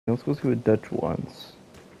Let's go see what Dutch wants.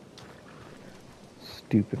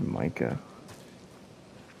 Stupid Micah.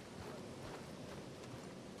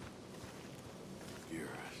 You're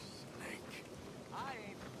a snake. I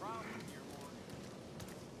ain't the problem here, Morgan.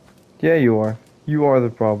 Yeah, you are. You are the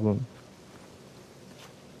problem.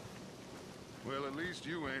 Well, at least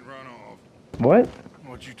you ain't run off. What?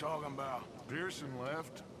 What you talking about? Pearson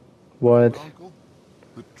left. What? Uncle?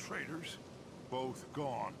 The traitors? Both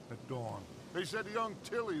gone at dawn. They said to young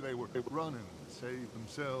Tilly they were running to save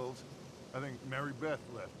themselves. I think Mary Beth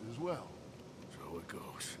left as well. So it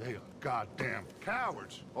goes. They are goddamn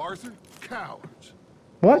cowards, Arthur. Cowards.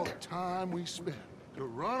 All What? the time we spent to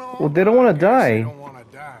run off. Well, they don't want to They die. don't want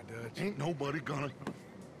to die, Dutch. Ain't nobody gonna...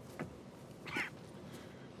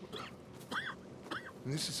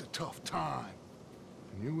 And this is a tough time.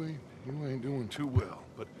 And you ain't doing too well.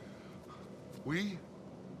 But we,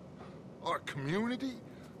 our community,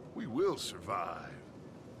 we will survive.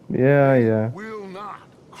 Yeah. Will not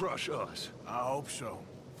crush us. I hope so.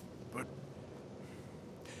 But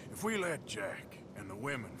if we let Jack and the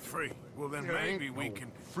women free, well then There maybe ain't we no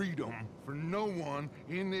can... freedom for no one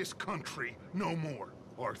in this country no more,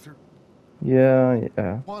 Arthur. Yeah.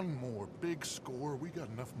 One more big score. We got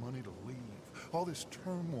enough money to leave. All this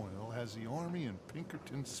turmoil has the army and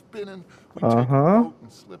Pinkerton spinning. We take a boat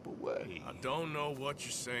and slip away. I don't know what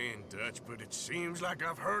you're saying, Dutch, but it seems like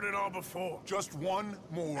I've heard it all before. Just one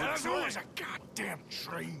more. There's always a goddamn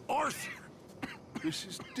train. Arthur, this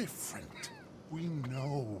is different. We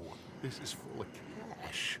know this is full of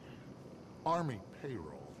cash. Army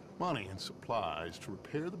payroll, money and supplies to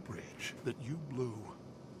repair the bridge that you blew.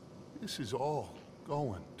 This is all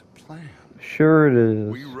going to plan. Sure it is.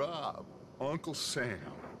 We rob Uncle Sam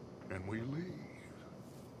and we leave.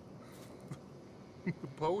 The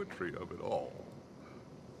poetry of it all.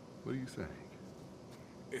 What do you think?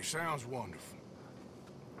 It sounds wonderful.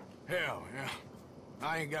 Hell, yeah.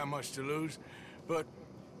 I ain't got much to lose, but...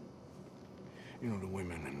 You know, the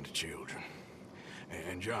women and the children.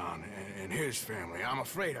 And John and his family. I'm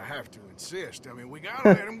afraid I have to insist. I mean, we gotta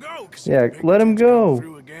let him go. 'Cause Yeah, if let him Pinkertons come go.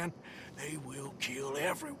 through again, they will kill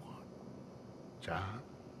everyone. John?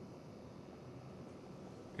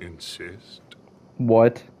 Insist?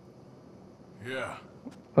 What? Yeah,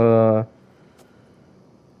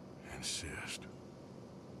 insist.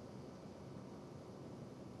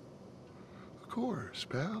 Of course,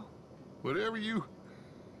 pal. Whatever you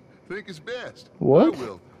think is best. What? I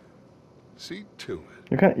will see to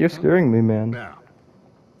it. You're scaring me, man. Now,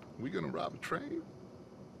 we gonna rob a train?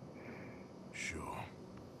 Sure.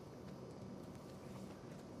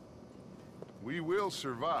 We will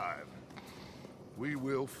survive. We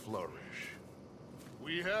will flourish.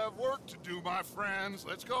 We have work to do, my friends.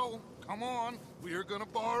 Let's go. Come on. We are gonna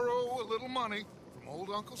borrow a little money from old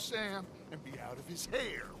Uncle Sam and be out of his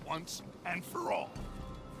hair once and for all.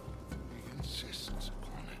 He insists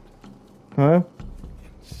upon it. Huh?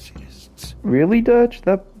 Insists. Really, Dutch?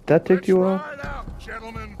 That ticked you off? Let's ride out,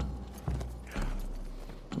 gentlemen.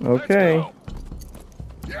 Okay. Let's go.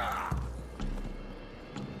 Yeah.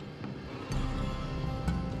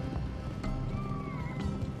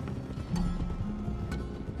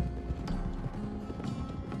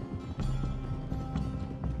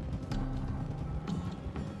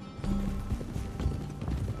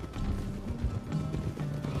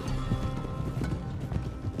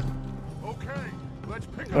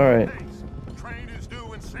 All right. Train is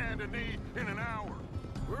due in Saint Denis in an hour.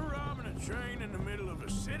 We're robbing a train in the middle of a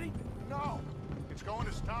city? No, it's going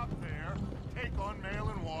to stop there, take on mail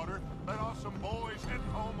and water, let off some boys heading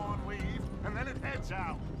home on leave, and then it heads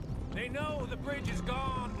out. They know the bridge is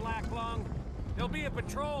gone, Black Lung. There'll be a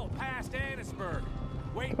patrol past Annisburg,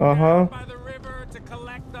 waiting down by the river to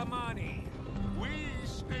collect the money. We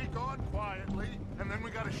sneak on quietly, and then we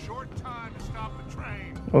got a short time to stop the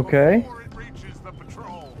train. Okay. Before it reaches the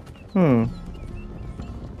patrol. John,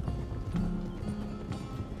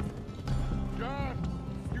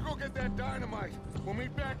 you go get that dynamite. We'll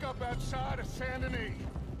meet back up outside of Saint Denis.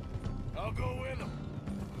 I'll go with them.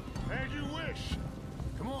 As you wish.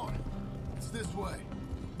 Come on. It's this way.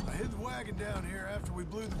 I hid the wagon down here after we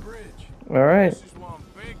blew the bridge. All right. This is one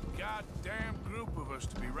big goddamn group of us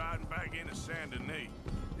to be riding back into Saint Denis.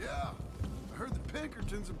 Yeah. I heard the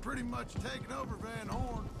Pinkertons have pretty much taken over Van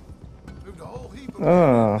Horn. Moved a whole heap of men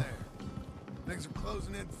in there. Things are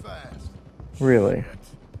closing in fast. Really?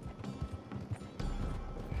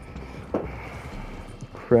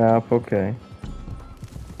 Crap. Okay.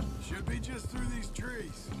 Should be just through these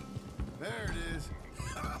trees. There it is.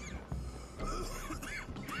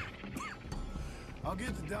 I'll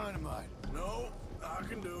get the dynamite. No, I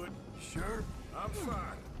can do it. Sure? I'm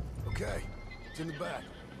fine. Okay. It's in the back.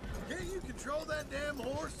 Can't you control that damn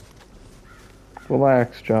horse?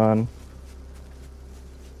 Relax, John.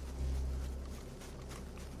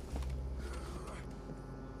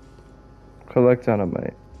 Collect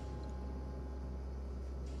dynamite.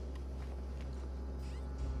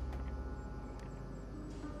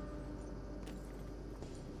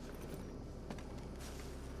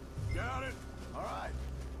 Got it? All right,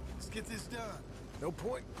 let's get this done. No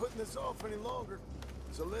point in putting this off any longer.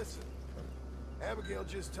 So listen, Abigail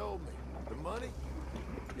just told me, the money,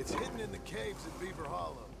 it's hidden in the caves at Beaver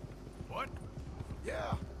Hollow. What?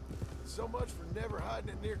 Yeah, so much for never hiding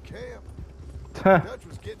it near camp. Huh. Dutch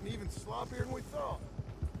was getting even sloppier than we thought.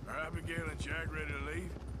 Are Abigail and Jack ready to leave?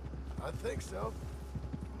 I think so.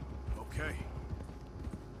 Okay.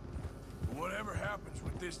 Whatever happens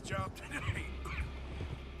with this job today,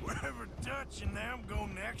 wherever Dutch and them go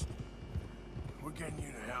next, we're getting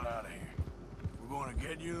you the hell out of here. We're going to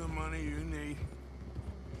get you the money you need.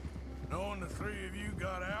 Knowing the three of you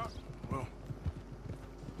got out, well,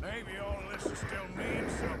 maybe all of this will still mean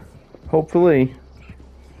something. Hopefully.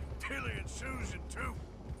 Tilly and Susan, too.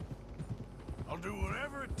 I'll do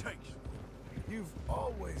whatever it takes. You've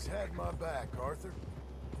always had my back, Arthur.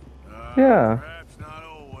 Yeah. Perhaps not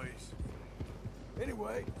always.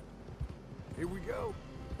 Anyway, here we go.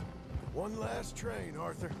 One last train,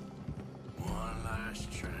 Arthur. One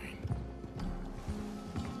last train.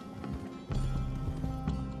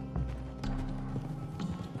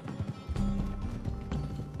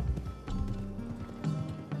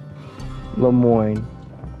 Lemoyne.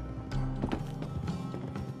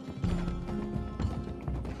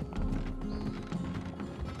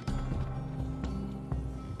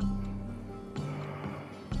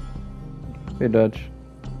 Hey, Dutch.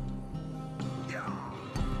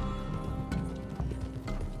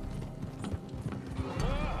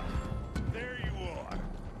 There you are.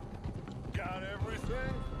 Got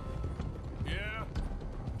everything? Yeah,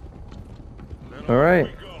 Then All right.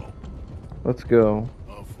 off we go. Let's go.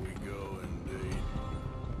 off we go indeed.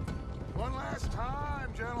 One last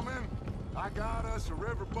time, gentlemen. I got us a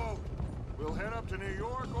river boat. We'll head up to New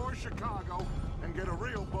York or Chicago and get a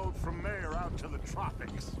real boat from there out to the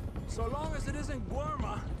tropics. So long as it isn't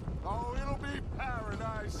Guarma. Oh, it'll be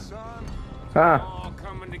paradise, son. Ah. All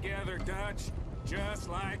coming together, Dutch. Just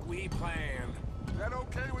like we planned. Is that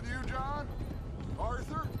okay with you, John?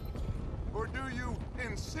 Arthur? Or do you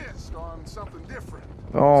insist on something different?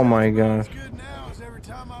 Oh my gosh. As good now as every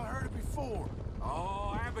time I heard it before.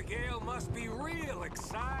 Oh, Abigail must be real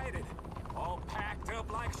excited. All packed up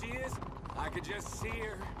like she is. I could just see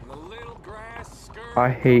her in the little grass skirt. I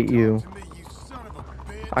hate you. To me, you son of a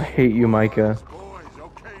bitch. I hate you, Micah. Boys,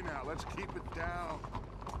 okay now, let's keep it down.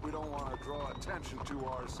 We don't want to draw attention to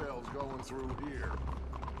ourselves going through here.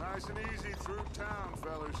 Nice and easy through town,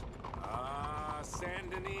 fellas. Ah, Saint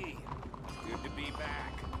Denis. Good to be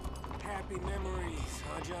back. Happy memories,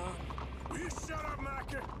 huh, John? Will you shut up,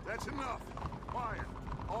 Micah? That's enough. Quiet,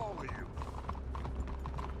 all of you.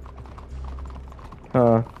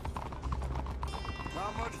 Huh.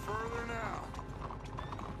 Not much further now.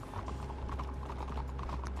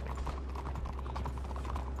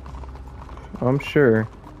 I'm sure.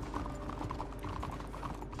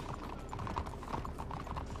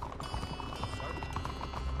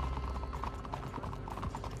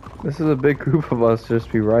 This is a big group of us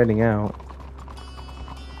just be riding out.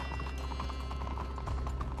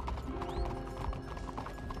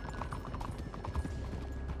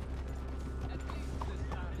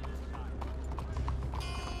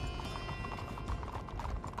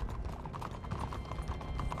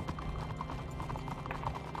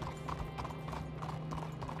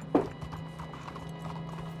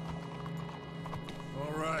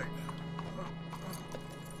 All right.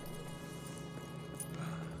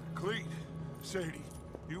 Cleet, Sadie,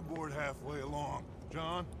 you board halfway along.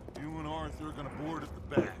 John, you and Arthur are gonna board at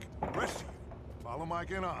the back. Rest of you, follow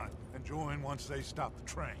Mike and I, and join once they stop the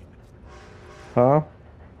train. Huh?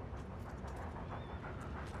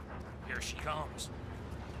 Here she comes.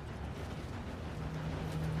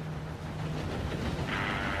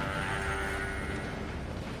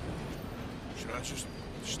 Should I just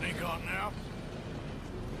sneak on now?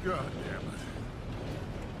 God damn it.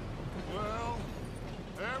 Well,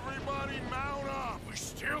 everybody mount up. We're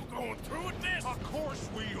still going through with this? Of course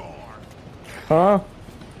we are. Huh?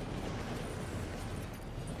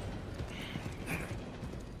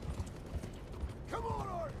 Come on,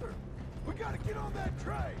 Arthur. We gotta get on that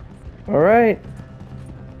train. Alright.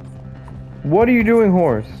 What are you doing,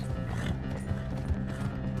 horse?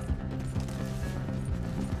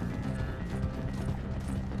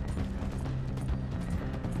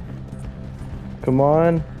 Come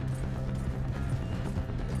on.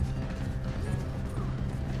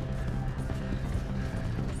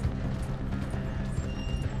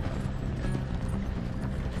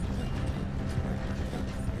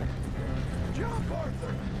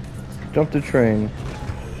 Jump the train.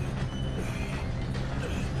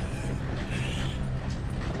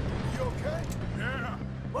 You okay? Yeah.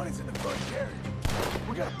 Money's in the front carriage.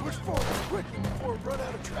 We gotta push forward quickly before we run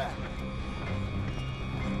out of track.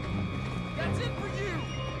 That's it for you!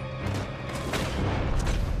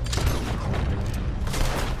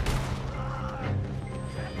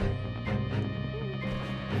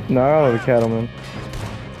 No, the cattleman.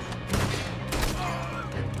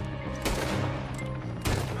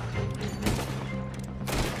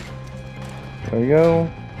 There we go.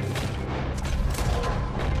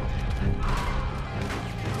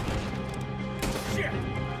 Shit.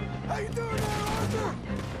 How you doing there, Arthur?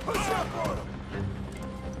 Push up on him.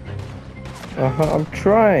 I'm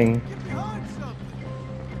trying. Get behind something.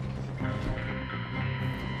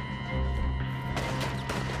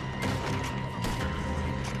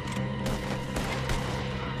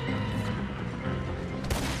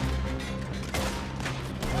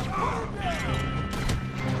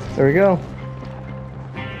 There we go.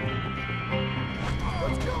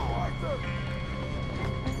 Let's go, Arthur.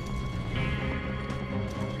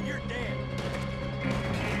 You're dead.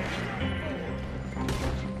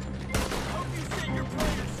 Hope you send your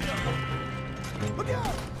prayers, son. Look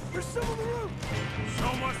out! There's some on the roof.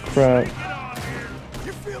 So much for Crap. sneaking on here.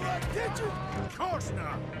 You feel like ditching? Of course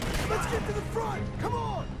not. Let's get to the front. Come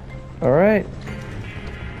on. All right.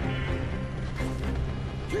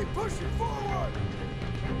 Keep pushing forward.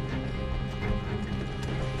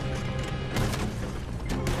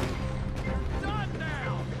 Done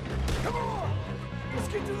now! Come on. Let's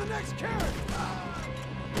get to the next carriage.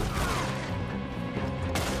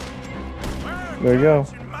 There you go.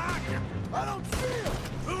 I don't see him.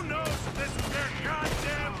 Who knows if this is their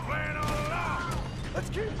goddamn plan all along? Let's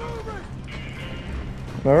keep moving.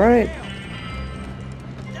 All right.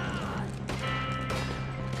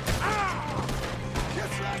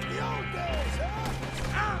 Just like the old days,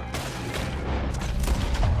 huh?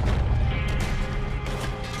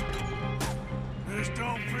 This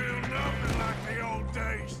don't feel nothing like the old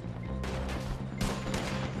days.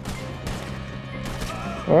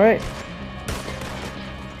 All right.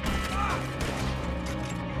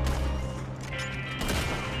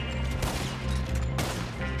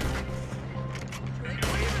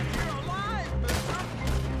 You're alive, mister!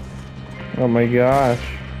 Oh my gosh.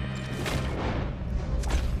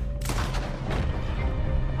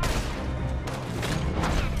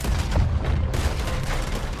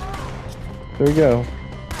 There we go.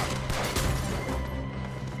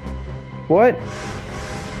 What?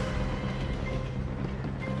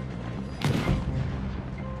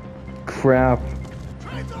 Crap.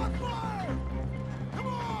 Train's on fire. Come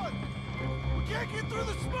on. We can't get through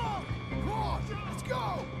the smoke. Come on. Let's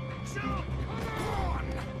go. Jump. Come on.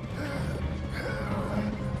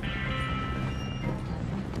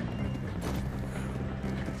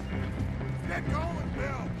 Get going,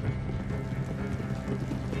 Bill.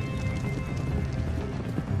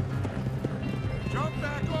 Jump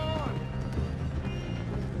back on.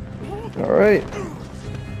 All right.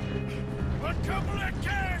 A couple of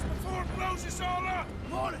cans before it blows us all up.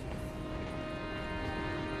 On it.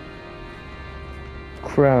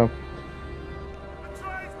 Crap. The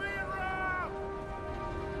train's being robbed.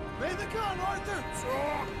 Lay the gun, Arthur.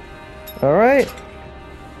 All right.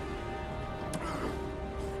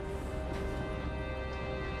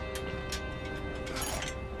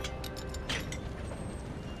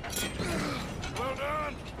 Well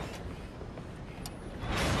done.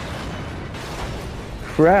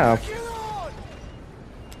 Crap. Get on.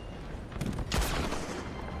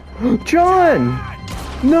 John!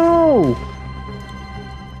 No!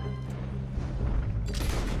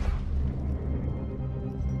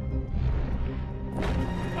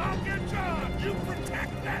 I'll get John. You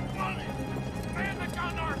protect that money. Man the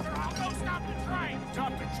gun, Arthur. I'll go stop the train.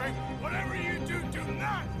 Stop the train. Whatever you do, do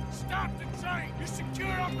not stop the train. You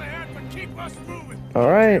secure up ahead, but keep us moving.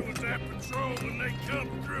 All right. Deal with that patrol when they come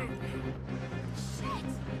through. Shit!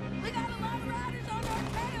 We got a lot of riders on our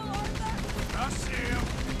tail, Arthur! I see him.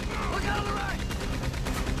 Look out on the right!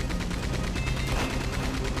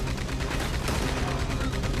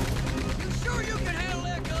 You sure you can handle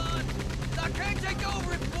that gun? I can't take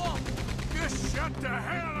over if you want. Just shut the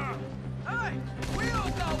hell up. Hey, we all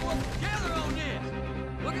got to work together on this.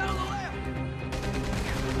 Look out on the left.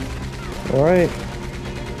 All right.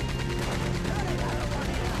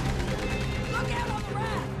 Look out on the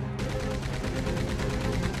right!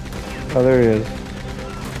 Oh, there he is.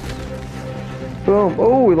 Boom.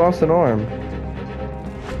 Oh, we lost an arm. How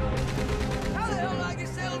the hell did I get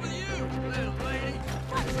settled with you, little lady?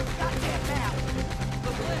 Watch this goddamn mouth!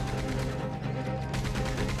 Look left.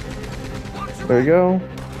 Watch your There you go.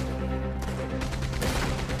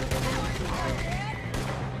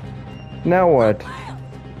 Now what?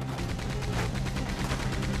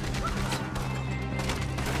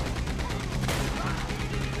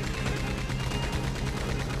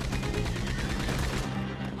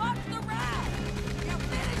 Watch the ride! You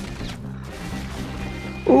finished?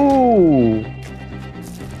 Ooh.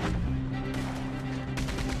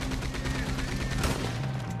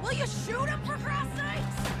 Will you shoot him for Christ's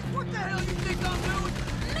sakes? What the hell you think I'm doing?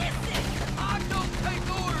 Listen! I don't take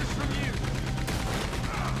orders from you.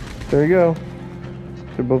 There you go.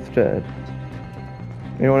 They're both dead.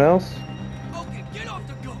 Anyone else? Okay, get off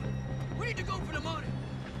the gun. We need to go for the money.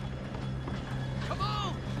 Come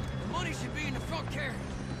on. The money should be in the front carriage.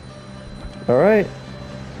 All right.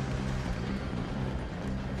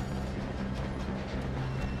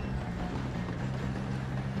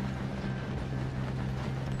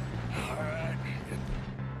 Alright.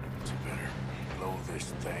 You better blow this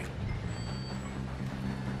thing.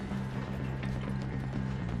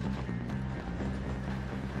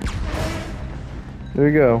 There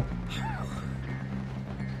you go.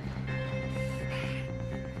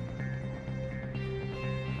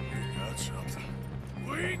 We got something.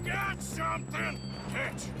 We got something!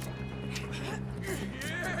 Catch!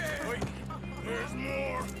 Yeah! Wait, there's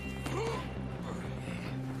more.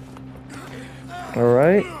 All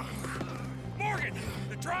right. Morgan,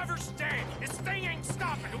 the driver's dead. This thing ain't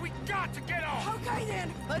stopping, and we got to get off. Okay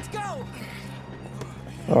then, let's go!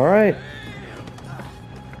 All right.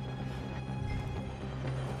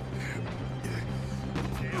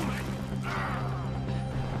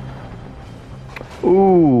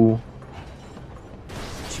 Ooh.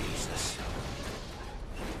 Jesus.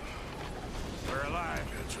 We're alive.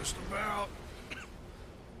 Yeah, just about.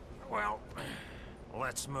 Well,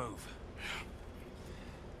 let's move.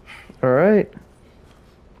 All right.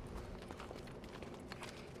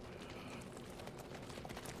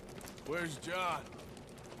 Where's John?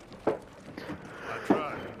 I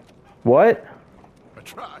tried. What? I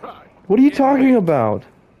tried. What are you talking about?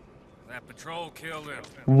 That patrol killed him.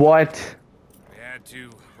 What? We had to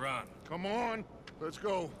run. Come on, let's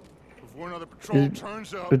go. Before another patrol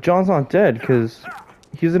turns up. But John's not dead because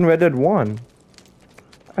he's in Red Dead 1.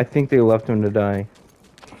 I think they left him to die.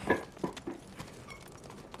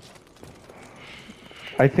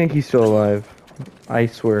 I think he's still alive. I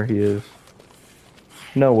swear he is.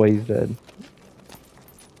 No way he's dead.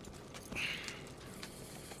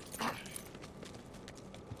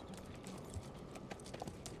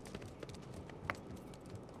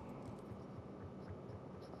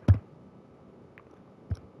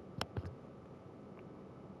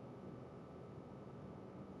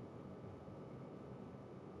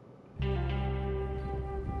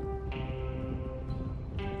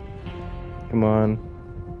 Come on.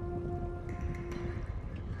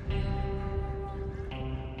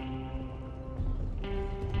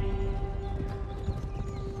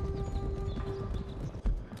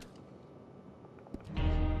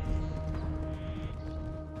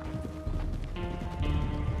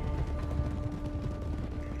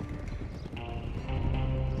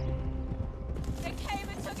 They came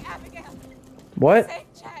and took Abigail. What?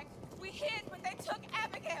 Saved Jack. We hid, but they took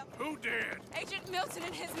Abigail. Who did? Agent Milton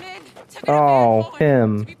and his men took her Oh, to Van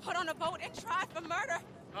Horn him. to be put on a boat and tried for murder.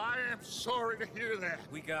 I am sorry to hear that.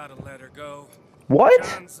 We gotta let her go. What?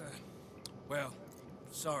 John's, well,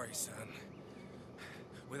 sorry, son.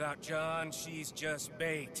 Without John, she's just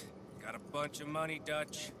bait. Got a bunch of money,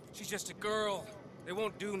 Dutch. She's just a girl. They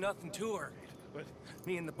won't do nothing to her. But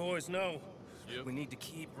me and the boys know. Yep. We need to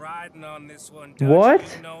keep riding on this one, Dutch.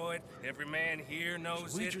 What? You know it. Every man here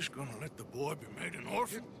knows We it. just gonna let the boy be made an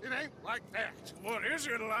orphan? It ain't like that. What is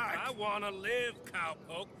it like? I wanna live,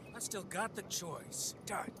 cowpoke. I still got the choice,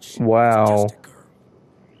 Dutch. Wow. She's just a girl.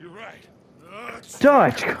 You're right.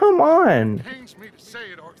 Dutch, come on. Pains me to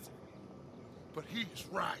say it, Arthur. But he's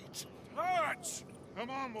right. Dutch! Come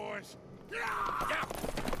on, boys.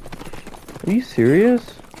 Are you serious?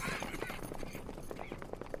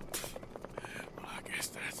 Well, I guess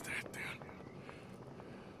that's that then.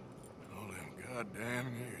 All them goddamn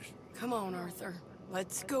years. Come on, Arthur.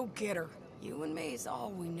 Let's go get her. You and me is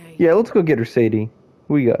all we need. Yeah, let's go get her, Sadie.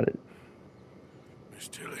 We got it. Miss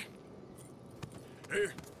Tilly.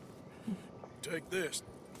 Here. Take this.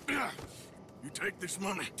 You take this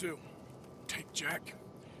money, too. Take Jack,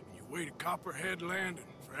 and you wait at Copperhead Landing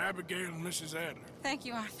for Abigail and Mrs. Adler. Thank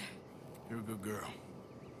you, Arthur. You're a good girl.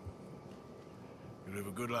 You live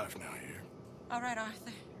a good life now, you hear? All right,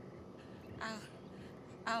 Arthur.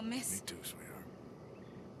 I'll Me miss. too, sweetheart.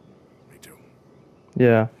 Me too.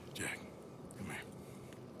 Yeah. Jack, come here.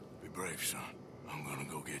 Be brave, son. I'm gonna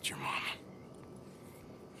go get your mama.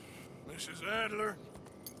 Mrs. Adler,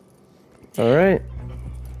 All right.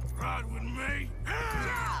 ride with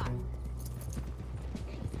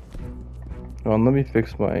Hold on, let me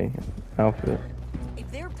fix my outfit. If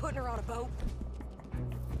they're putting her on a boat,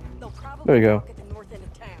 they'll probably There you go. dock at the north end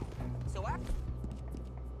of town. So I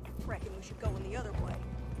reckon we should go in the other way.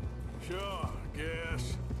 Sure, I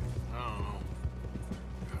guess. I don't know.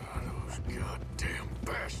 God, those goddamn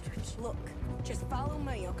bastards. Look, just follow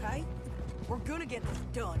me, okay? We're gonna get this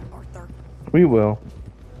done, Arthur. We will.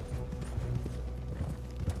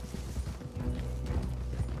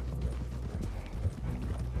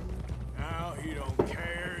 Now, he don't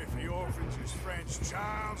care if he orphans his friend's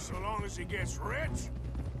child so long as he gets rich.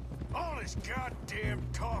 All this goddamn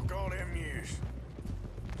talk all them years.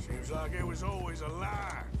 Seems like it was always a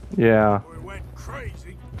lie. Yeah. We went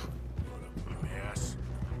crazy. What a mess.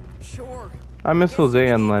 Sure. I miss Guess Jose we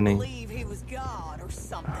and didn't Lenny. believe he was God or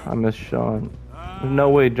something. I miss Sean. There's no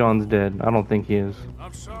way John's dead. I don't think he is.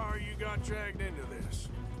 I'm sorry you got dragged into this.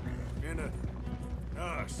 Into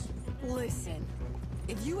us. Listen,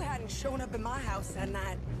 if you hadn't shown up in my house that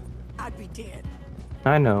night, I'd be dead.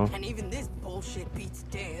 I know. And even this bullshit beats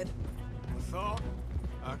dead. I thought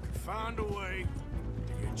I could find a way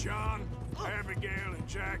to get John, Abigail, and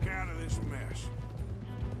Jack out of this mess.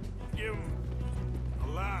 Give them a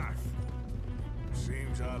life.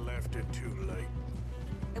 Seems I left it too late.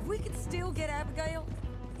 If we could still get Abigail,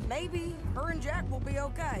 maybe her and Jack will be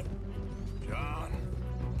okay. John,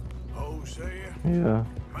 Hosea, Yeah.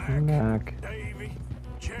 Mac, Mac. Davy,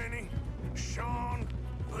 Jenny, Sean,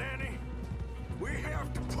 Lenny. We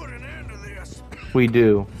have to put an end to this. We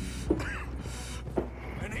do.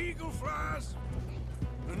 An eagle flies.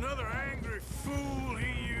 Another angry fool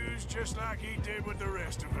he used just like he did with the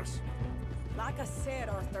rest of us. Like I said,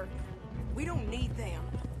 Arthur, we don't need them.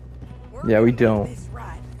 We're Yeah, we gonna make don't. This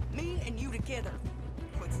right. Me and you together.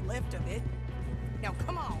 What's left of it. Now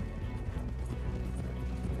come on.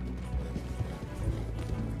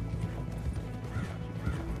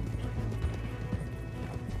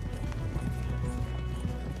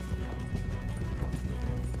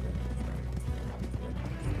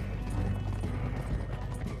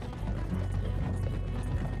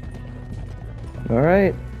 All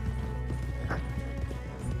right.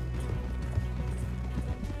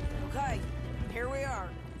 Okay, here we are.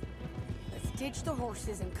 Let's ditch the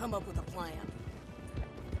horses and come up with a plan.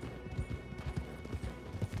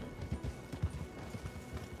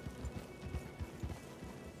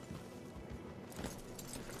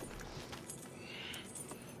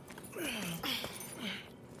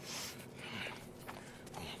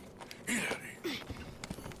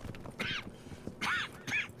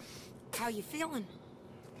 How you feeling?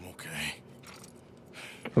 I'm okay.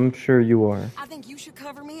 I'm sure you are. I think you should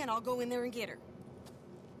cover me and I'll go in there and get her.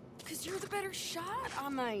 Cause you're the better shot, I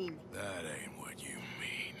mean. That ain't what you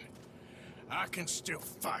mean. I can still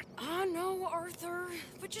fight. I know, Arthur,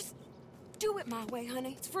 but just do it my way,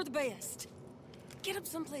 honey. It's for the best. Get up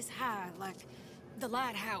someplace high, like the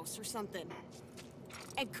lighthouse or something.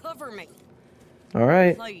 And cover me, All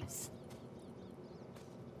right. please.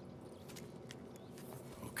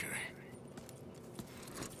 Okay.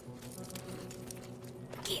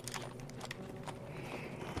 Get.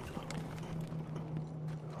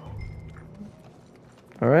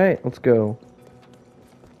 All right. Let's go.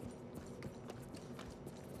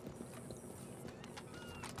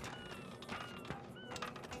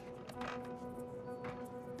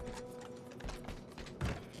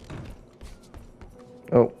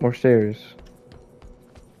 Oh, more stairs.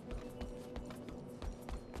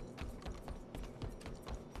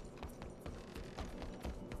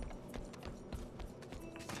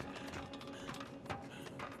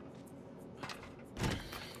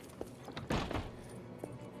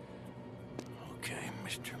 Okay,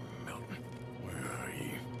 Mr. Milton. Where are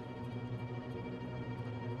you?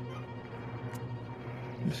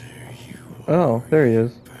 There you Oh, there he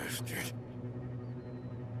is. bastard.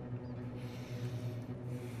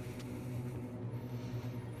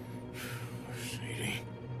 Sadie.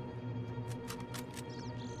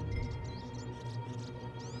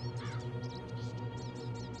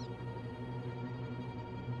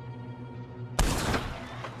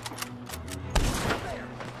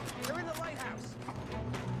 They're in the lighthouse.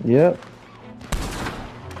 Yep.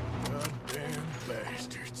 Goddamn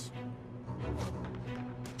bastards.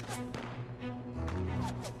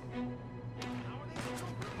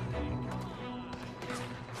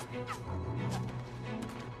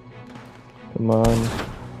 Come on.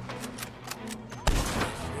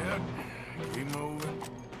 Yep. Keep moving.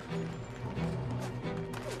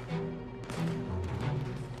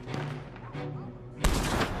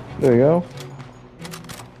 There you go.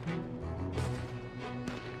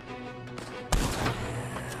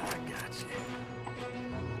 I got you.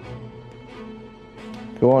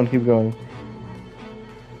 Go on. Keep going.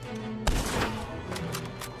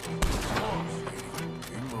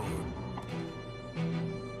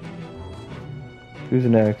 Who's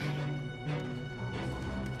next?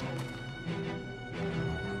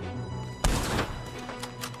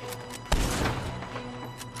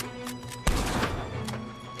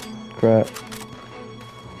 Crap.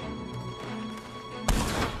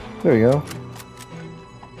 There we go.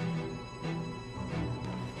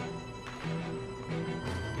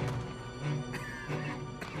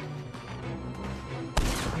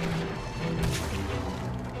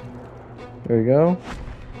 There we go.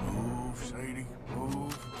 Move, Sadie,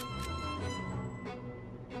 move.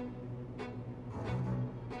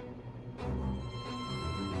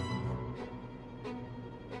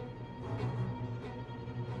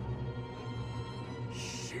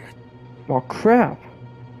 Shit. Oh crap.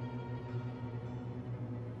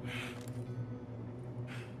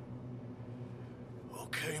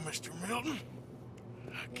 Okay, Mr. Milton.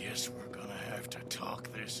 I guess we're gonna have to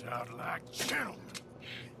talk this out like gentlemen.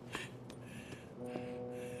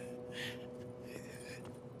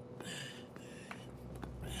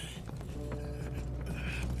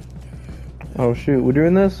 Oh shoot, we're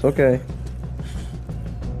doing this? Okay.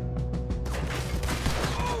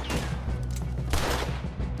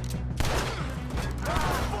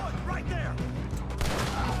 Right there!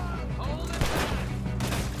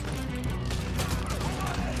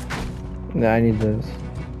 Nah, I need this.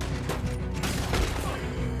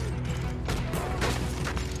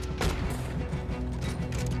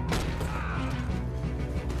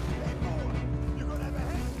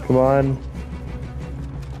 Come on.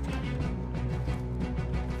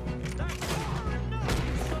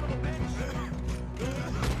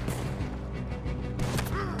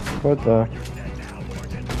 What the?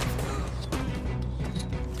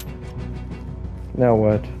 Now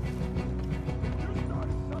what?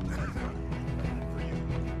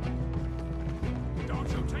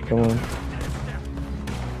 Come on.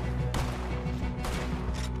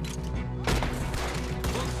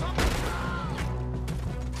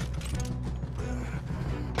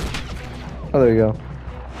 Oh, there you go.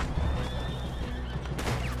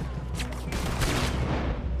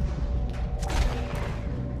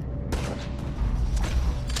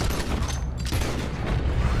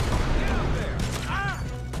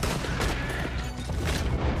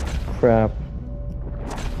 Crap.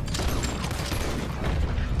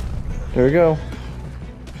 There we go.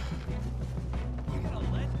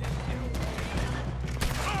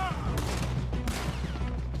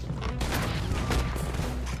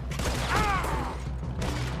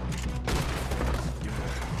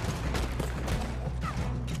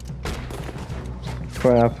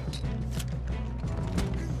 Crap.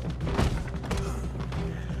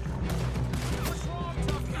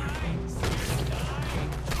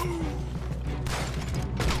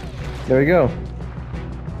 There we go.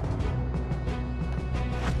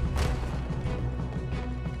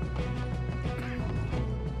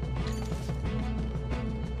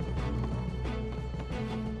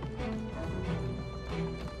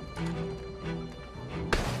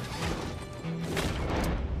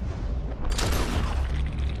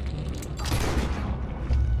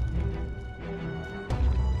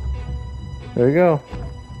 There we go.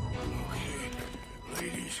 Okay,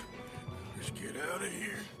 ladies, let's get out of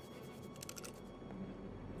here.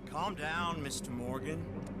 Calm down, Mr. Morgan.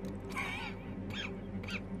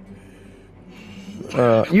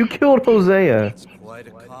 You killed Hosea. That's quite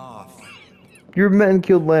a cough. Your men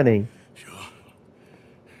killed Lenny. Sure.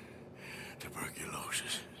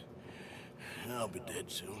 Tuberculosis. I'll be dead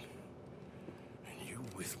soon. And you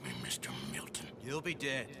with me, Mr. Milton. You'll be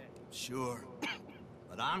dead, sure.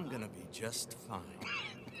 But I'm gonna be just fine.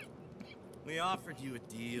 We offered you a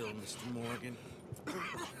deal, Mr. Morgan.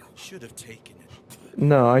 Should have taken it.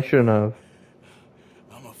 No, I shouldn't have.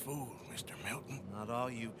 I'm a fool, Mr. Milton. Not all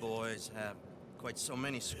you boys have quite so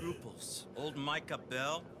many scruples. Old Micah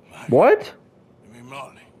Bell, What? You mean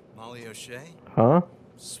Molly? Molly O'Shea, Huh?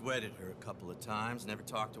 sweated her a couple of times, never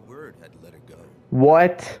talked a word, had to let her go.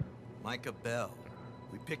 What? Micah Bell.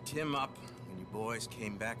 We picked him up when you boys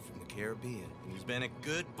came back from the Caribbean. And he's been a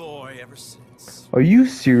good boy ever since. Are you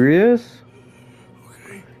serious?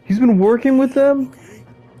 Okay. He's been working with them? Okay.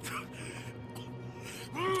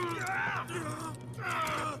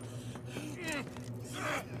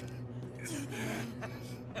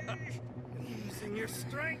 Using your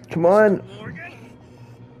strength, Come on. Morgan.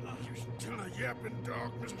 You're still a yapping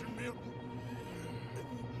dog, Mr. Milton.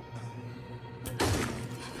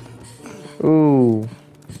 Ooh.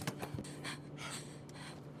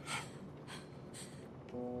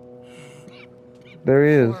 There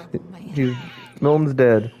he is. He's Milton's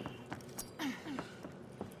dead.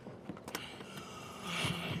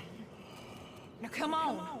 Now come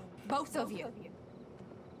on, both of you.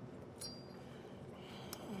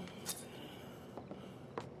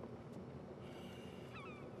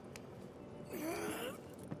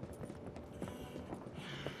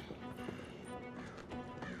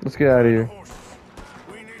 Let's get out of here. Horses.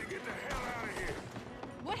 We need to get the hell out of here.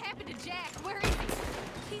 What happened to Jack? Where is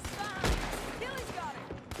he? He's fine. Billy's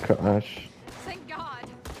got him. Gosh. Thank God.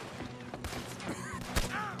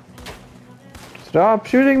 Stop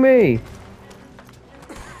shooting me!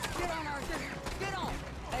 Get on, Arthur. Get on.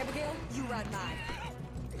 Abigail, you ride mine.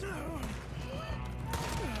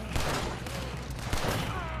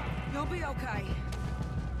 You'll be okay.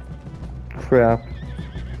 Crap.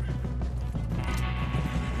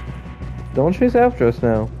 Don't chase after us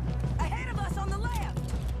now. Ahead of us on the left.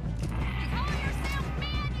 You call yourself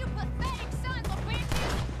men, you pathetic sons of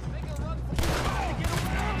bitches! Make a run for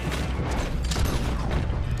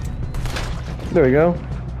it. There we go.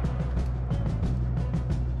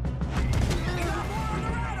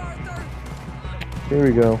 Here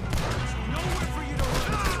we go.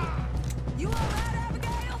 You all right,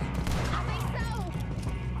 Abigail? I think so.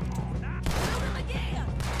 Shoot him again.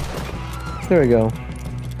 There we go.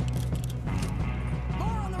 More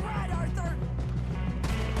on the right, Arthur.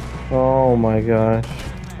 Oh my gosh.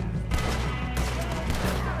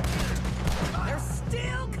 They're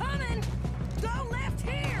still coming. Go left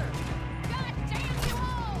here. God damn you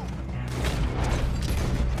all!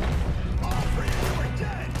 All three of you are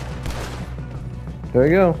dead. There we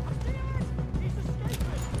go.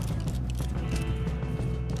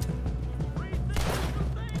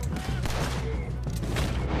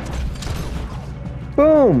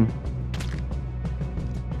 Boom!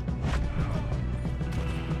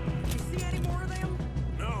 You see any more of them?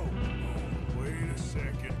 No. Oh, wait a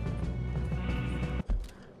second.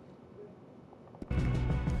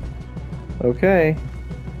 Okay.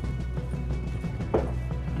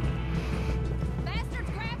 Bastards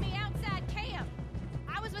grabbed me outside camp.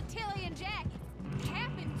 I was with Tilly and Jack. It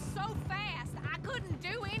happened so fast, I couldn't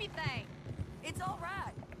do anything. It's all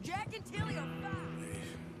right. Jack and Tilly are fine.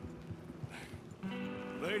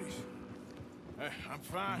 Ladies, I'm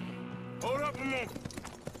fine. Hold up a moment.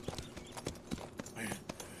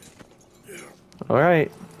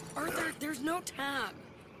 Alright. Arthur, there's no time.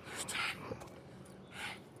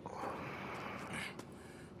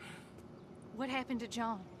 What happened to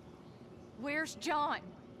John? Where's John?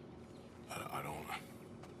 I don't.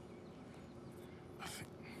 I think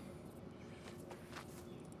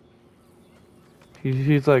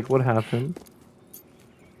He's like, what happened?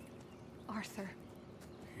 Arthur.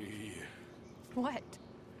 he What?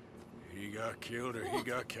 got killed or he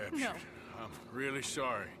got captured. No. I'm really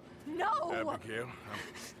sorry, No! Abigail.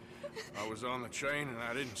 I was on the train and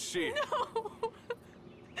I didn't see it.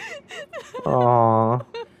 Aww.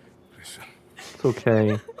 Listen, It's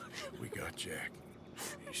okay. we got Jack.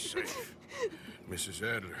 He's safe. Mrs.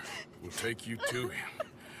 Adler will take you to him.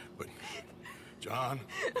 But John,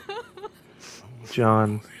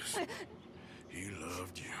 John. he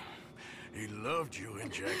loved you. He loved you,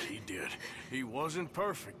 and Jack, he did. He wasn't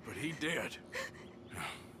perfect, but he did.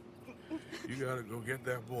 You gotta go get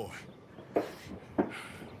that boy. Come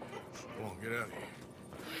on, get out of here.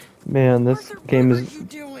 Man, this Arthur, game what is are you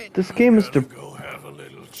doing? this game is Gotta go have a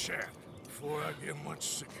little chat before I get much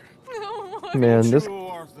sicker. man, Don't this you,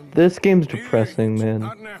 Arthur? this game's Neither depressing, you. man.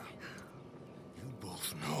 Not now. You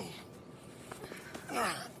both know.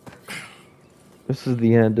 This is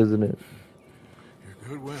the end, isn't it? You're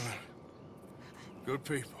good women. Good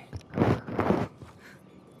people.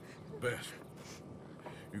 Best.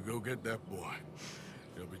 You go get that boy.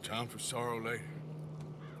 There'll be time for sorrow later.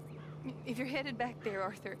 If you're headed back there,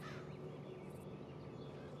 Arthur,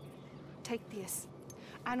 take this.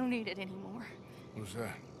 I don't need it anymore. What's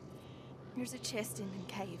that? There's a chest in the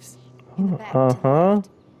caves. In the back to the Uh-huh. left,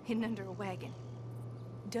 hidden under a wagon.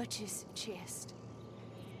 Duchess chest.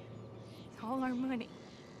 All our money.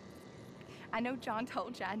 I know John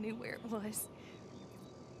told you I knew where it was.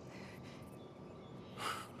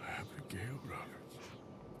 Abigail Roberts.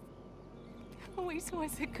 Always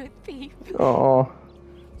was a good thief. Oh,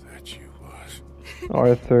 That you was.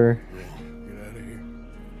 Arthur. Get out of here.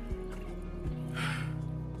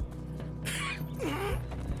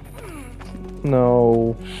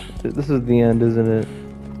 No. This is the end, isn't it?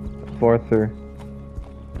 Of Arthur.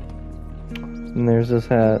 And there's this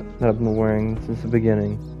hat that I've been wearing since the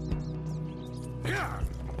beginning.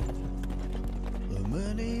 The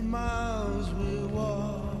many miles we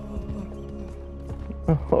walk,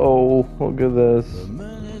 Oh, look at this. the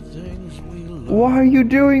many things we learn. Why are you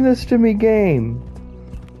doing this to me, game?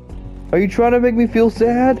 Are you trying to make me feel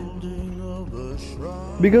sad? Holding of a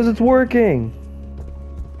shrine, Because it's working.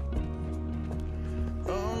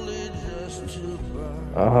 only just to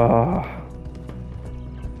burn.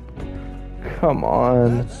 Come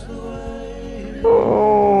on. That's the way,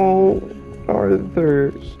 Oh,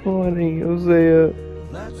 Arthur, honey, Hosea.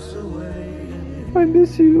 that's I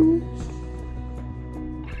miss you.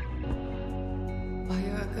 Well,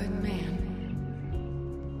 you're a good man.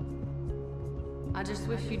 I just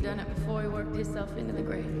wish you'd done it before he worked himself into the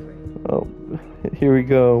grave. Oh, here we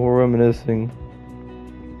go. We're reminiscing.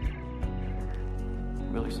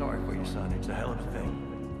 Really sorry for your son. It's a hell of a thing.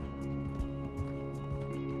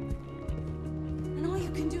 And all you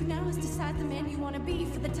can do now is decide the man you want to be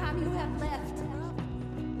for the time you have left.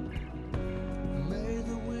 May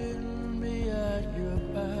the wind be at your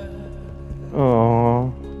back.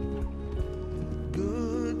 Aww.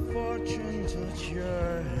 Good fortune touch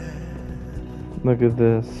your hand. Look at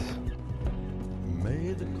this.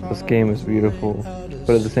 May the This game is beautiful,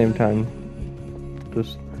 but at the same time,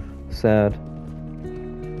 just sad.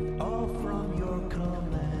 all from your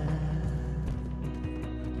command.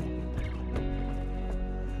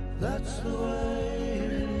 That's the way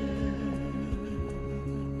it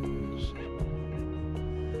is.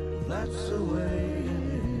 That's the way it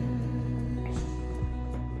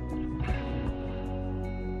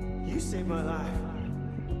is. You saved my life.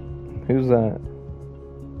 Who's that?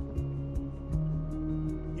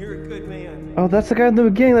 You're a good man. Oh, that's the guy in the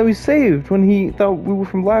beginning that we saved when he thought we were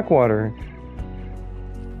from Blackwater.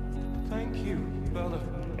 Thank you, brother.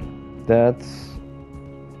 That's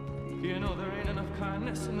You know there ain't enough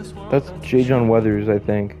kindness in this world. that's J. John Weathers, I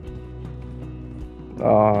think.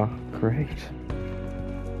 Ah, great.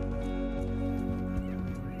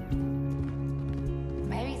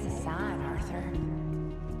 Maybe it's a sign, Arthur.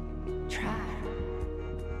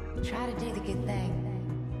 Try to do the good thing.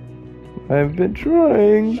 I've been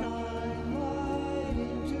trying.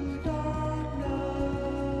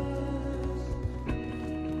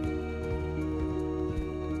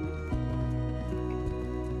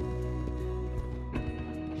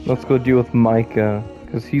 Let's go deal with Micah,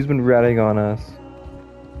 because he's been ratting on us.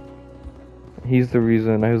 He's the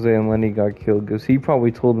reason Jose and Lenny got killed, because he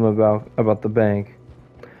probably told them about the bank.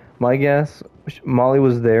 My guess, Molly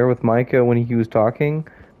was there with Micah when he was talking,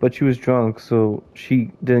 but she was drunk, so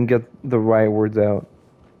she didn't get the right words out.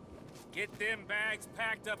 Get them bags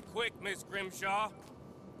packed up quick, Miss Grimshaw.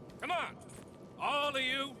 Come on, all of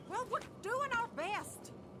you. Well, we're doing our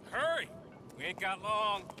best. Hurry. We ain't got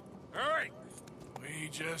long. Hurry. We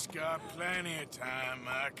just got plenty of time,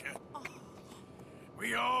 Micah.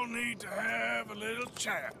 We all need to have a little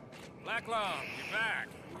chat. Black Lung, you're back.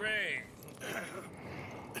 Hooray.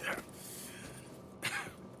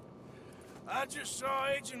 I just saw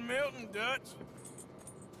Agent Milton, Dutch.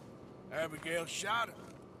 Abigail shot her.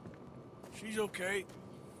 She's okay.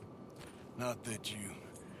 Not that you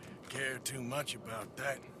care too much about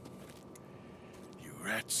that. You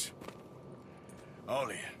rats. All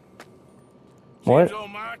of you. What? Seems old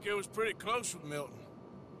Micah was pretty close with Milton.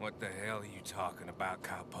 What the hell are you talking about,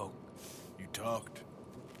 cowpoke? You talked.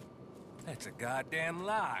 That's a goddamn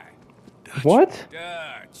lie. Dutch. What?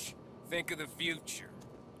 Dutch, think of the future.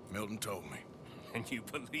 Milton told me. And you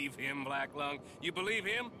believe him, Black Lung? You believe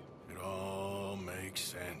him? It all makes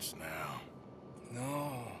sense now.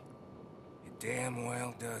 No, it damn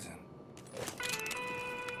well doesn't.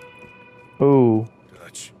 Oh.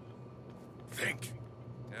 Dutch. Think.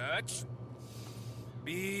 Dutch,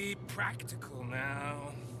 be practical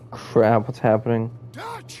now. Crap, what's happening?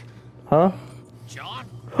 Dutch! Huh? John?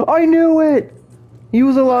 I knew it! He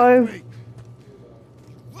was alive!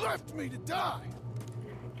 You left me to die!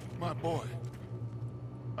 My boy.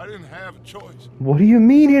 I didn't have a choice. What do you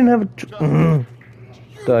mean you didn't have a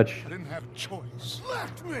Dutch. I didn't have a choice.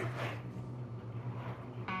 Left me!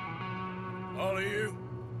 All of you,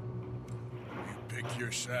 you pick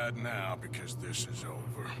your side now because this is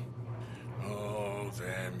over. Oh,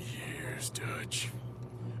 them years, Dutch.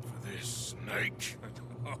 For this snake.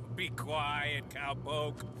 Oh, be quiet,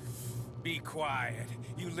 cowpoke. Be quiet.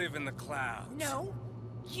 You live in the clouds. No,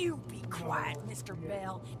 you be quiet, Mr.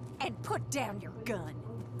 Bell, and put down your gun.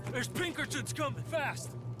 There's Pinkertons coming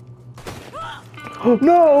fast.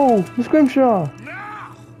 No! Miss Grimshaw!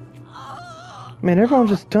 Now! Man, everyone's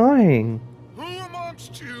just dying. Who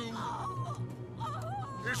amongst you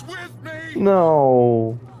is with me?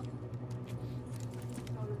 No.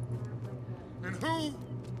 And who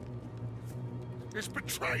is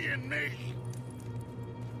betraying me?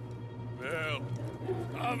 Well,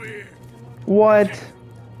 I'm here. What?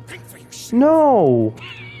 Think for yourself. No!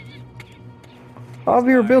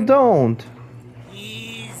 Javier, Bill, don't.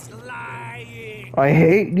 He's lying. I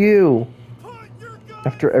hate you.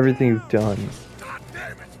 After everything you've done. God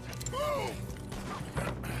damn it. Move!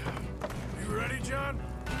 You ready, John?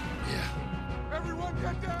 Yeah. Everyone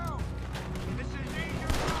get down! This is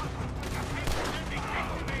Agent Ross, the Pinkerton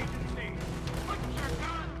Detective Agency. Put your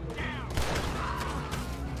guns down.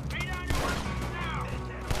 Lay down your weapons now.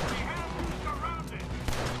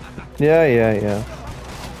 Yeah.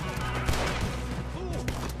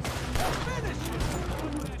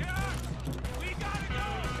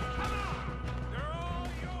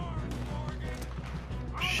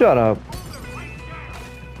 Shut up.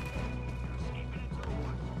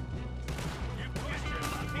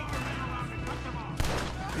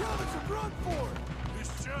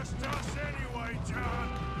 It's just us anyway, John.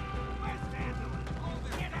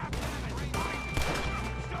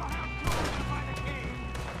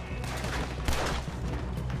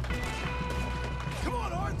 Come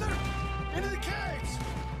on, Arthur! Into the caves!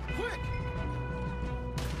 Quick!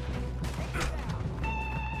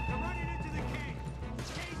 They're running into the cave.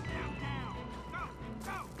 Chase them down.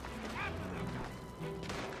 Go! After them.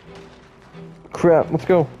 Crap, let's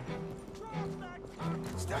go.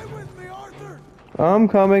 Stay with me, Arthur! I'm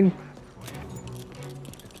coming.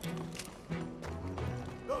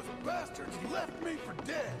 Those bastards left me for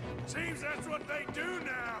dead! Seems that's what they do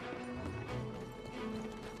now.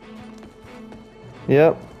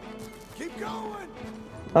 Yep. Keep going!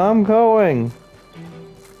 I'm going.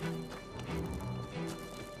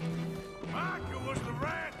 Micah was the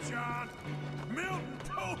rat, John. Milton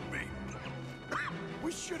told me.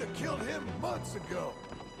 We should have killed him months ago.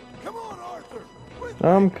 Come on, Arthur! With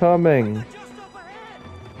I'm coming. just up ahead!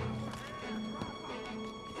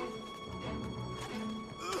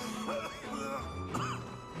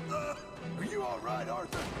 Are you all right,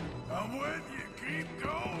 Arthur? I'm with you. Keep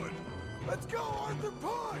going. Let's go, Arthur!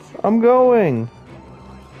 Push! I'm going.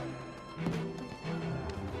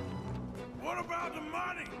 What about the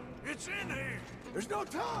money? It's in here. There's no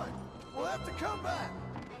time! We'll have to come back!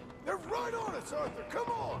 They're right on us, Arthur! Come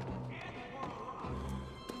on!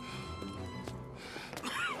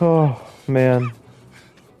 Oh, man.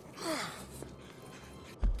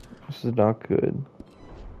 This is not good.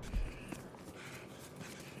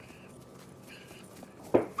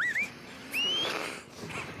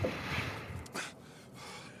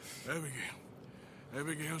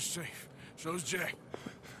 Abigail's safe. So's Jack.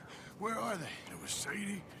 Where are they? There was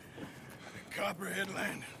Sadie and Copperhead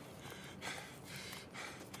Landing.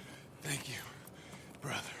 Thank you,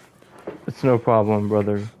 brother. It's no problem,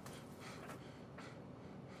 brother.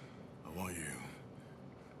 I want you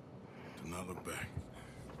to not look back.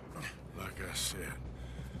 Like I said.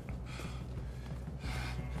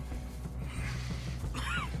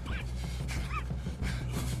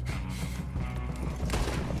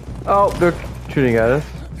 Oh, they're shooting at us.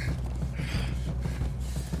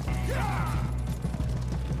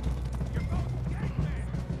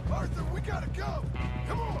 Arthur, we gotta go!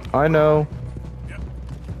 Come on! I know.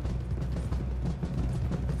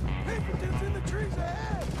 Pinkerton's in the trees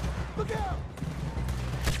ahead! Look out!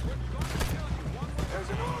 There's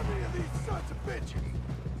an army of these sons of bitches!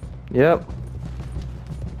 Yep.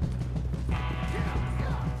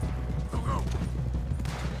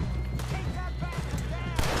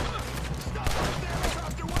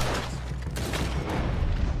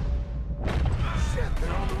 Shit,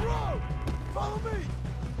 they're on the road! Follow me!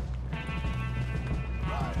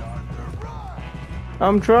 Ride, Arthur, ride!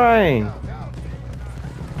 I'm trying. Out.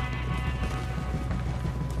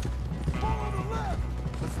 More on the left!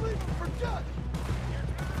 Let's leave them for Dutch!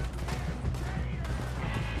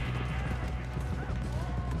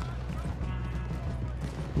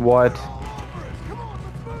 What? All over us! Come on,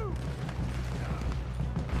 let's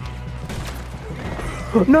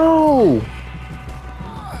move! No!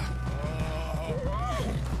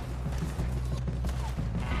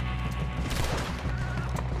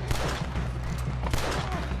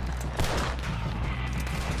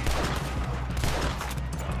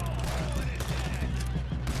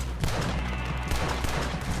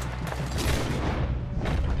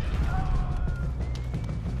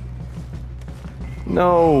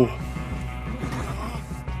 No.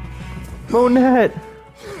 Monette.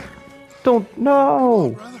 Don't.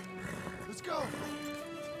 No. brother! Let's go!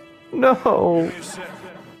 No.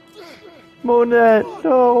 Monette.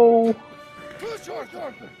 No. Push,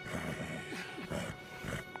 Arthur!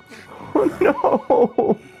 Oh,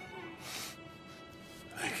 no.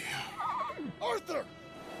 Arthur!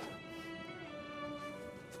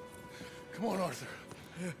 Come on, Arthur.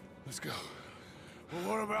 Let's go. Well,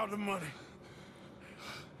 what about the money?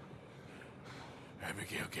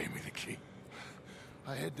 Abigail gave me the key.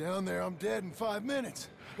 I head down there, I'm dead in 5 minutes.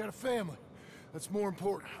 I got a family. That's more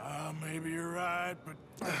important. Maybe you're right, but...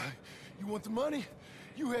 You want the money?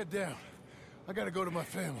 You head down. I gotta go to my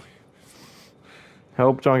family.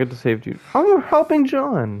 Help John get to safety. I'm helping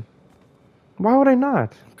John. Why would I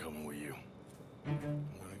not? I'm coming with you. I'm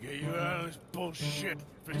gonna get you out of this bullshit.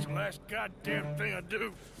 If it's the last goddamn thing I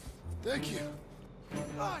do. Thank you.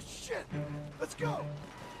 Ah, shit! Let's go!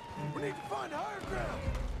 We need to find higher ground.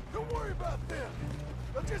 Don't worry about them.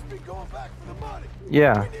 They'll just be going back for the money.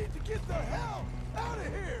 Yeah. We need to get the hell out of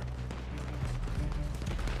here.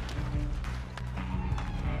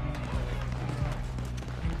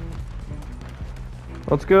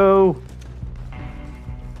 Let's go.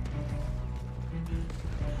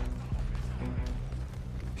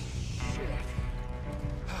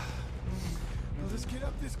 Let's get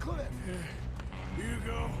up this cliff. Here you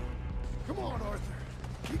go. Come on, Arthur.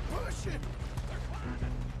 Keep pushing.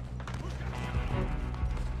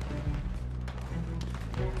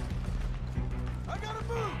 I gotta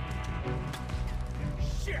move.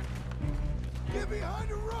 Shit. Get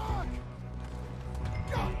behind a rock.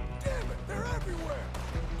 God damn it, they're everywhere.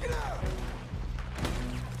 Get out.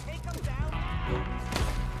 Take them down.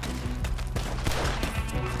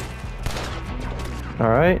 All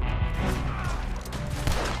right.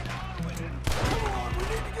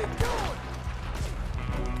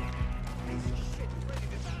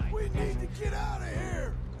 Get out of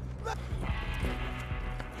here!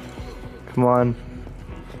 Come on.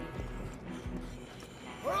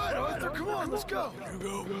 All right, Arthur, come on, let's go. You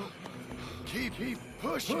go. Keep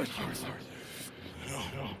pushing.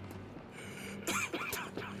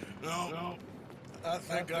 No. I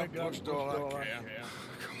think I pushed all I can.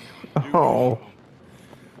 Oh.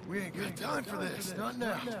 We ain't got time for this. Not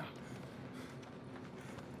now.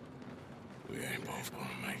 We ain't both gonna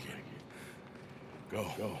make it.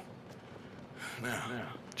 Go. Now.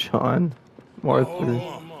 John, Arthur,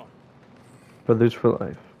 brothers for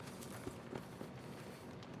life.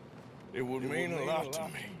 It would mean a lot to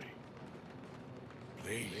me.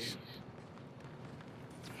 Please.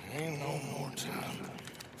 Ain't no more time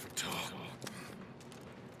for talk.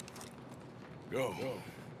 Go.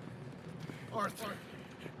 Arthur.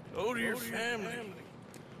 Go to your family.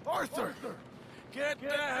 Arthur. Get the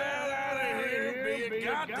hell out of here and be a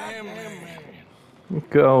goddamn man.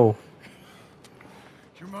 Go.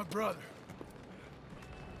 You're my brother.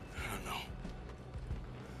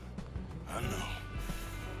 I know.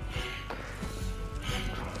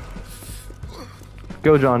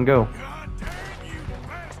 Go, John, go. God damn you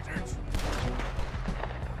bastards!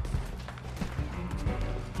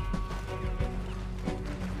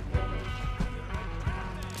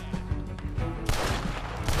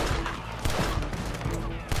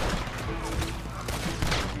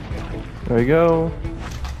 There we go.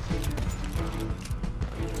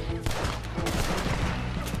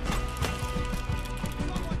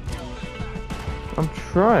 I'm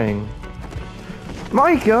trying.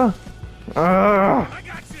 Micah! Ugh. I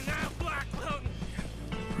got you now, Blacklung.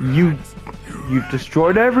 You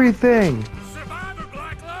destroyed everything. Survivor,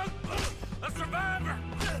 Blacklung. A survivor.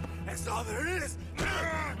 That's all there is.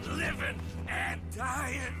 Living and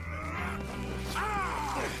dying.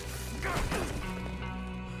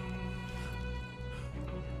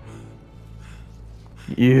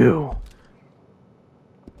 You.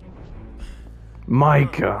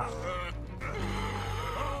 Micah.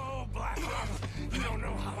 Oh, Blacklung, you don't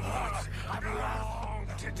know how much I've longed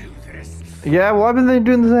to do this. Yeah, why haven't they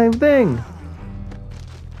doing the same thing?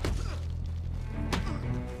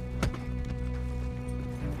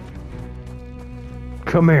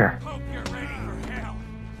 Come here. Hope you're ready for hell.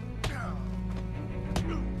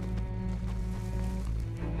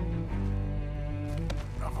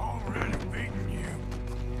 I've already beaten you.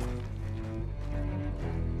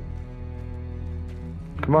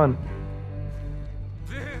 Come on.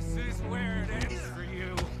 This is where it ends for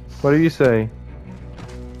you. What do you say?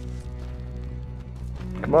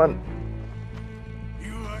 Come on.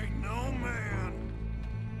 You ain't no man.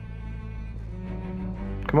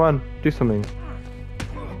 Come on. Do something.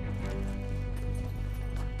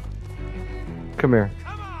 Come here.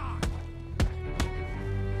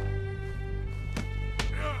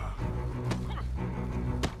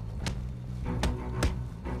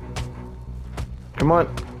 Come on.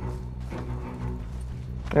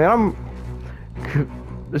 And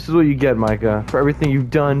this is what you get, Micah, for everything you've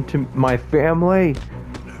done to my family.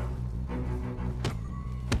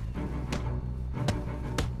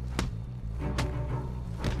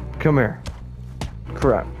 Come here.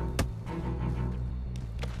 Crap.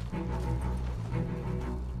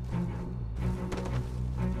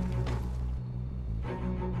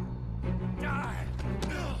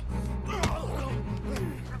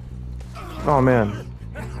 Oh man.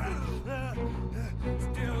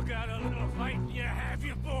 Still got a little fight in you, have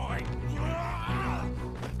you, boy?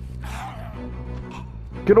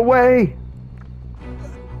 Get away!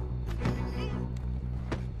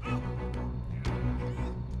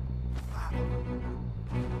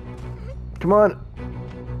 Come on.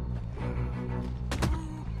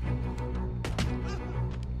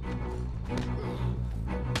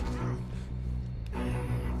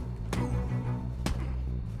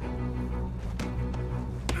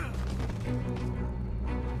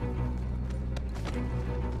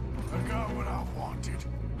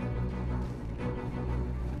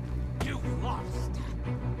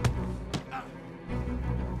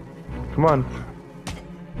 Come on.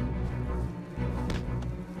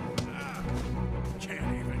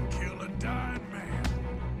 Can't even kill a dying man.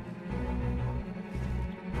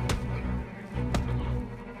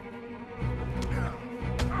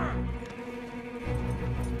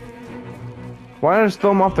 Why not just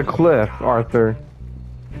throw him off the cliff, Arthur?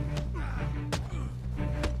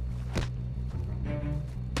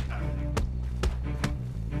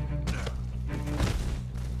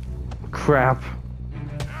 Crap.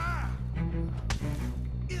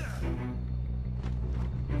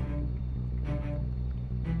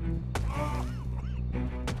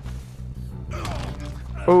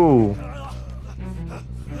 Oh.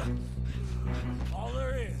 All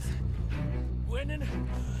there is. Winning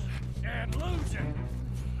and losing.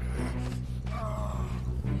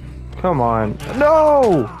 Come on.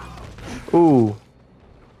 No! Ooh.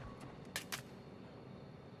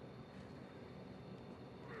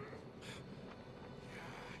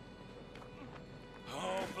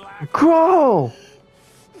 Oh, Black. Crawl!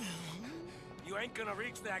 You ain't gonna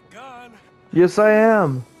reach that gun. Yes, I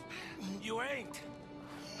am. You ain't.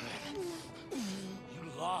 You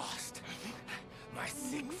lost. My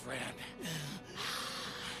sick friend.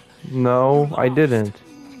 No, I didn't.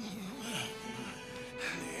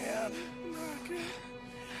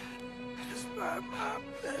 Despite my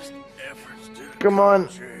best efforts to Come on.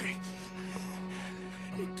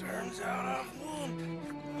 it turns out I've won.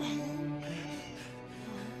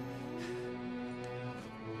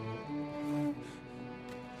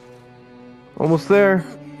 Almost there.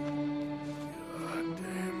 God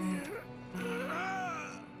damn you.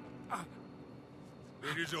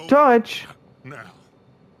 It is over Touch. now,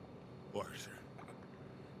 Arthur.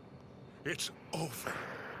 It's over.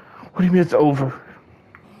 What do you mean it's over?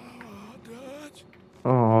 Dutch,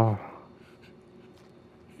 Oh,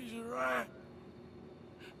 he's right.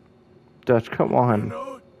 Dutch, come on.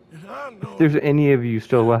 know it, and I know If there's any of you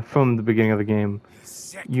still left from the beginning of the game,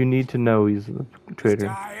 you need to know he's the traitor.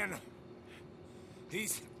 Dying.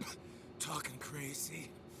 He's talking crazy.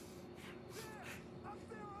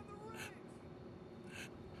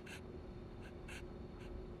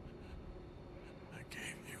 I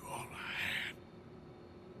gave you all I had.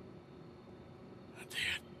 I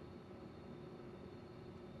did.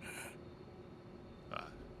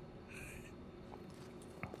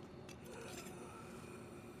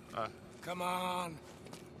 Come on.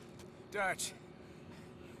 Dutch.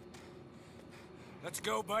 Let's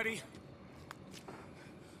go, buddy.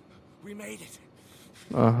 We made it.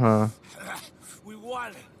 Uh-huh. We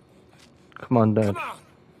won. Come on, Dutch. Come on.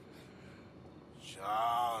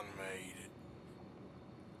 Sean made it.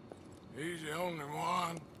 He's the only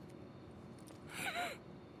one.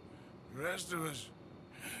 The rest of us.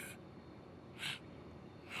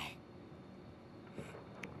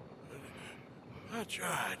 I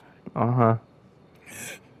tried. Uh-huh.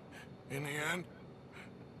 In the end,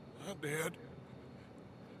 I did.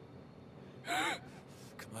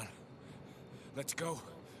 Come on. Let's go.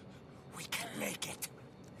 We can make it.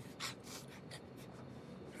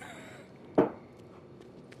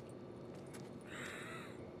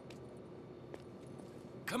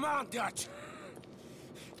 Come on, Dutch.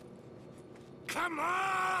 Come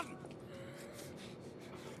on!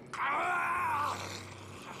 Ah!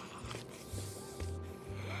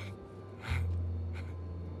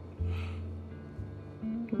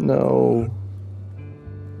 No.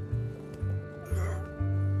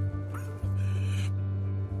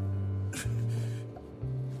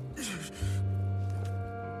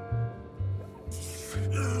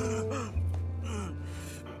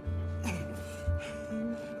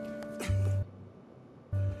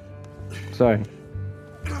 Sorry.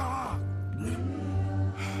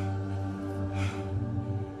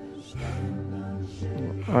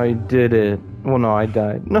 I did it. Well, no, I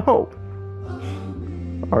died. No!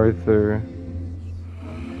 Arthur.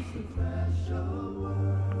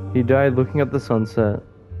 He died looking at the sunset.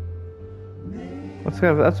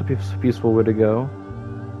 That's a peaceful way to go.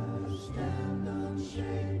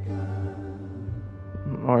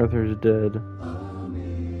 Arthur's dead.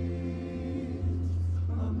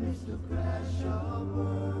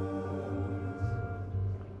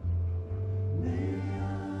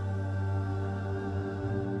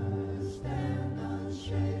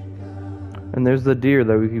 And there's the deer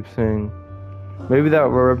that we keep seeing. Maybe that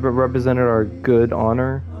represented our good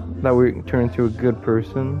honor, that we turn into a good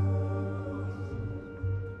person.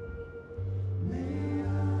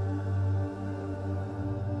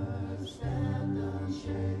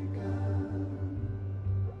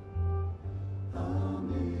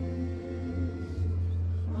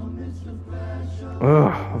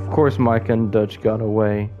 Ugh, of course Micah and Dutch got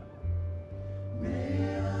away.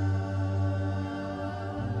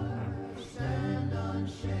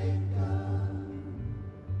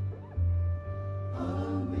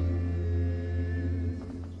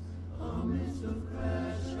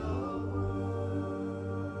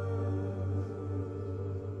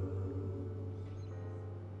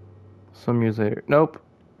 some years later. Nope.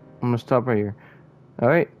 I'm gonna stop right here.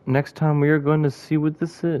 Alright, next time we are going to see what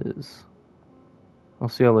this is. I'll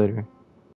see y'all later.